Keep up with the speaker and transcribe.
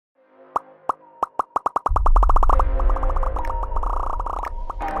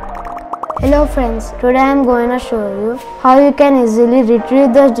Hello friends, today I am going to show you how you can easily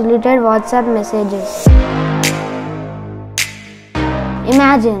retrieve those deleted WhatsApp messages.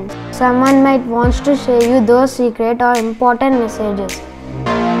 Imagine someone might want to share you those secret or important messages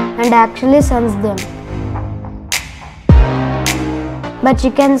and actually sends them. But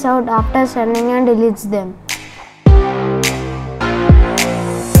chickens out after sending and deletes them.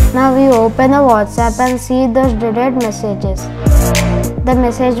 Now we open the WhatsApp and see those deleted messages. The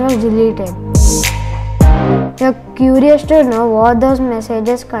message was deleted. You're curious to know what those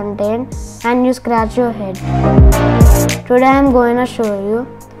messages contain and you scratch your head. Today I am going to show you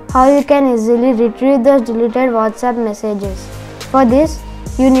how you can easily retrieve those deleted WhatsApp messages. For this,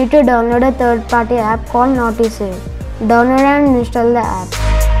 you need to download a third-party app called NaughtySave. Download and install the app.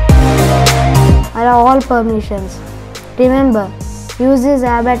 Allow all permissions. Remember, use this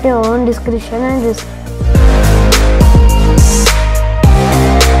app at your own discretion and risk.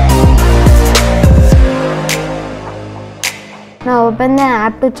 Now open the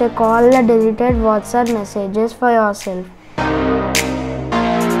app to check all the deleted WhatsApp messages for yourself.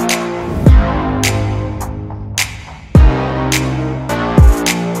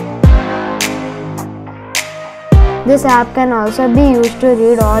 This app can also be used to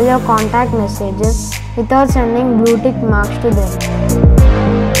read all your contact messages without sending blue tick marks to them.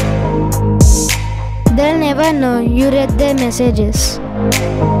 They'll never know you read their messages.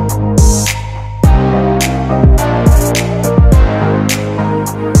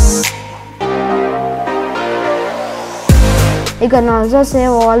 You can also save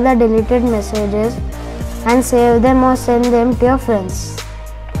all the deleted messages and save them or send them to your friends.